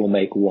 we will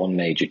make one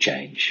major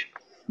change.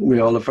 We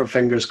all have our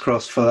fingers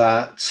crossed for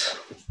that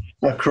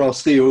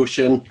across the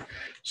ocean.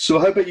 So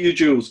how about you,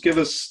 Jules? Give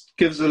us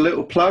a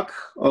little plug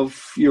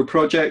of your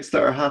projects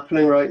that are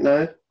happening right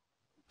now.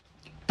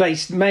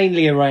 Based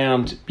mainly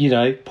around,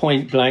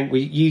 Point Blank.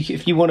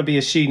 If you want to be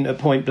a student at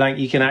Point Blank,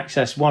 you can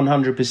access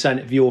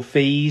 100% of your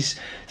fees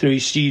through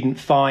student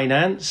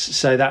finance.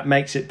 So that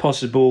makes it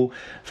possible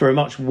for a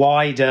much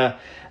wider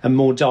and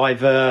more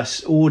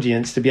diverse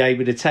audience to be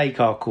able to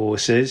take our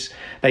courses.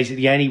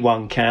 Basically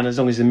anyone can, as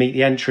long as they meet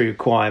the entry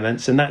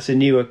requirements, and that's a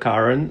new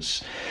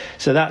occurrence.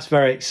 So that's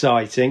very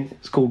exciting.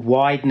 It's called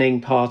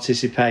widening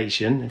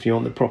participation, if you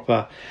want the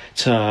proper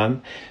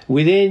term.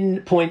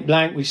 Within Point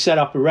Blank, we've set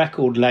up a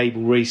record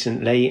label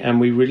recently, and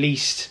we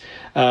released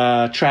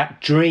track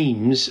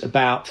Dreams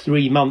about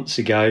 3 months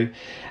ago,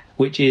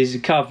 which is a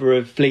cover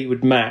of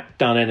Fleetwood Mac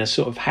done in a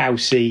sort of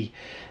housey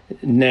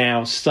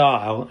now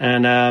style,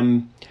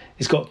 and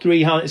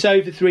it's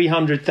over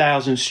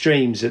 300,000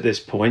 streams at this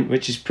point,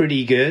 which is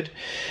pretty good.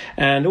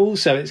 And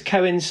also it's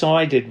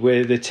coincided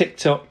with a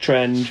TikTok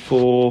trend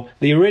for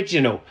the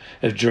original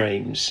of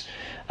Dreams.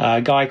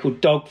 A guy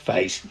called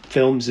Dogface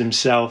films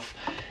himself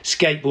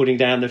skateboarding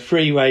down the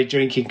freeway,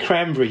 drinking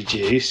cranberry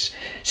juice,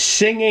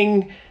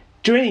 singing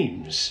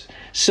Dreams.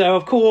 So,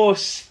 of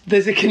course,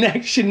 there's a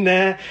connection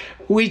there.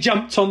 We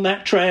jumped on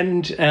that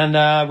trend, and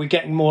we're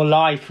getting more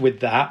life with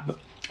that.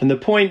 And the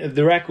point of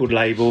the record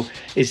label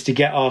is to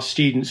get our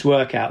students'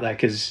 work out there,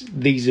 because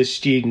these are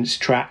students'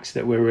 tracks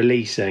that we're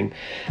releasing,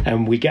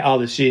 and we get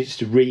other students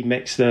to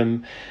remix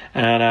them.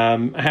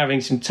 And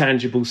having some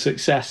tangible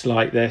success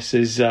like this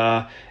is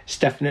it's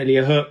definitely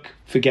a hook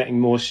for getting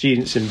more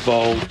students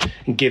involved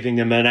and giving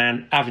them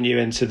an avenue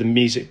into the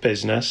music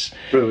business.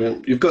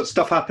 Brilliant. You've got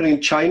stuff happening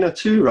in China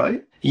too,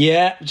 right?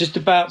 Yeah, just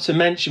about to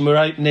mention we're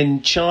opening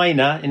in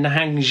China, in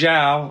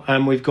Hangzhou,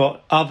 and we've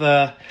got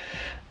other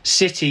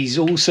cities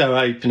also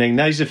opening.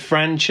 Those are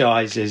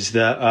franchises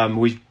that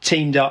we've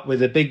teamed up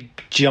with a big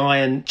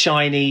giant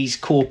Chinese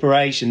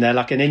corporation. They're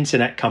like an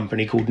internet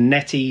company called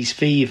NetEase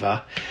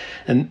Fever,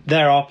 and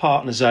they're our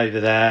partners over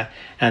there.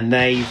 And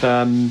they've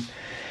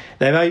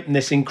opened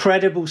this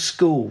incredible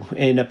school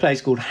in a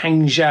place called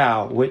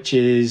Hangzhou, which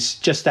is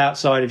just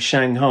outside of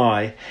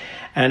Shanghai,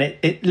 and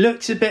it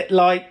looks a bit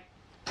like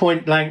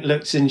Point Blank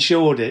looks in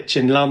Shoreditch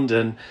in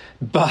London,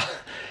 but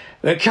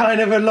they're kind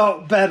of a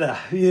lot better,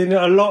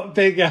 a lot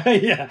bigger.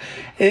 Yeah,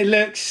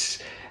 it's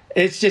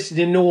just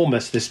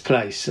enormous, this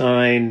place.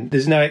 I mean,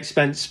 there's no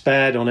expense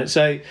spared on it.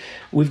 So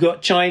we've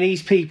got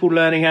Chinese people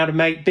learning how to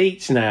make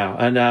beats now,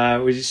 and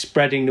we're just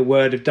spreading the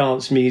word of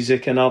dance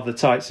music and other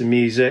types of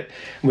music.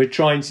 And we're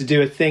trying to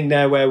do a thing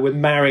there where we're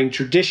marrying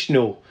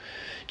traditional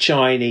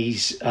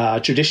Chinese,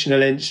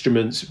 traditional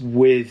instruments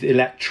with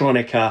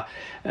electronica.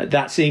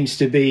 That seems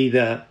to be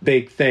the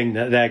big thing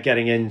that they're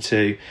getting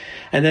into.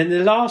 And then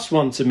the last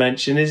one to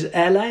mention is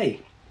LA.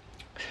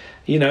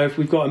 If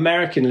we've got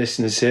American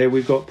listeners here,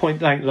 we've got Point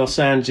Blank Los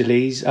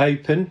Angeles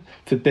open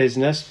for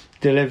business,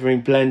 delivering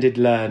blended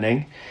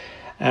learning,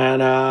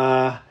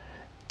 and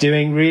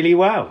doing really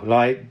well,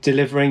 like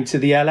delivering to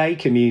the LA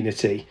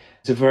community.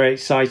 It's a very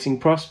exciting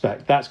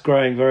prospect. That's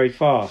growing very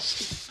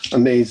fast.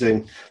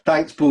 Amazing.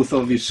 Thanks, both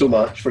of you, so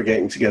much for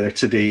getting together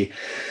today.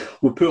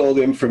 We'll put all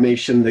the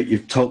information that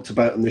you've talked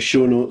about in the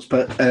show notes,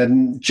 but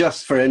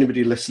just for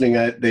anybody listening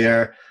out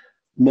there,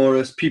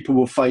 Maurice, people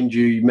will find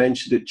you. You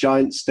mentioned it,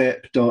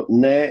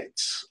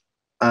 giantstep.net,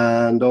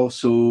 and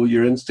also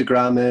your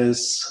Instagram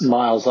is?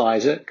 Miles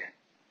Isaac.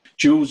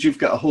 Jules, you've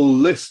got a whole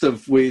list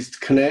of ways to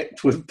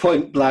connect with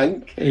Point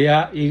Blank.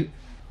 Yeah,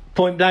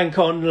 Point Blank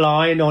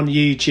Online on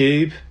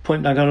YouTube,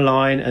 Point Blank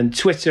Online, and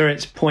Twitter,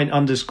 it's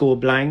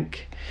point_blank.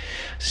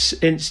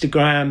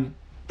 Instagram,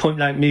 Point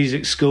Blank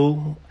Music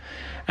School,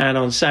 and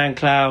on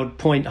SoundCloud,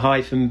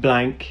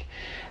 point-blank.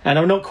 And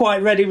I'm not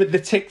quite ready with the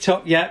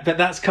TikTok yet, but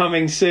that's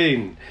coming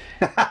soon.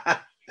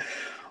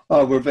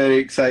 Oh, we're very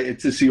excited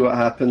to see what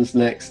happens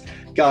next.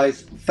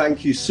 Guys,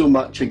 thank you so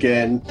much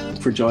again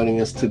for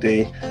joining us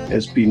today.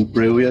 It's been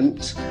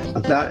brilliant.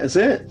 And that is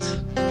it.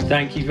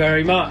 Thank you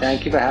very much.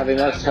 Thank you for having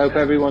us. Hope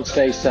everyone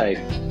stays safe.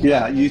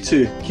 Yeah, you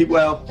too. Keep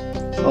well.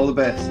 All the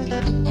best.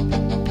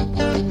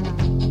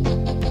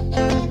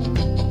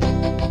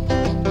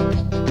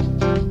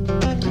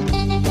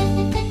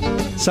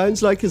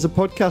 Sounds Like is a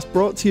podcast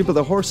brought to you by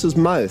The Horse's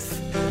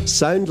Mouth.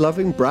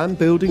 Sound-loving,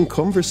 brand-building,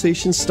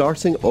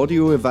 conversation-starting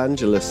audio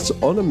evangelists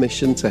on a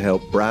mission to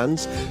help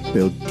brands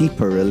build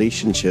deeper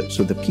relationships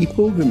with the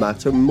people who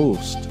matter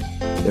most,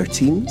 their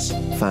teams,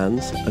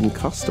 fans, and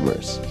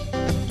customers.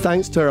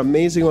 Thanks to our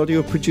amazing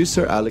audio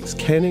producer, Alex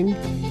Kenning,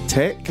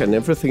 tech and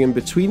everything in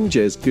between,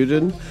 Jez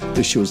Gooden.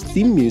 The show's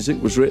theme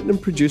music was written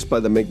and produced by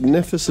the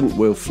magnificent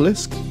Will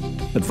Flisk.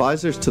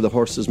 Advisors to The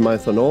Horse's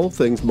Mouth on all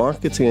things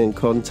marketing and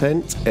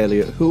content,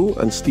 Elliot Hull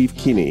and Steve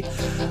Keeney.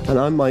 And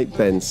I'm Mike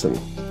Benson.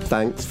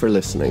 Thanks for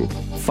listening.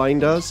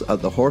 Find us at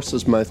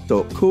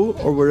thehorsesmouth.co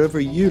or wherever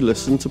you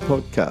listen to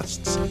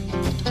podcasts.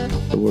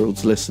 The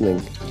world's listening.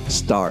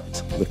 Start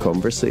the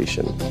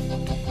conversation.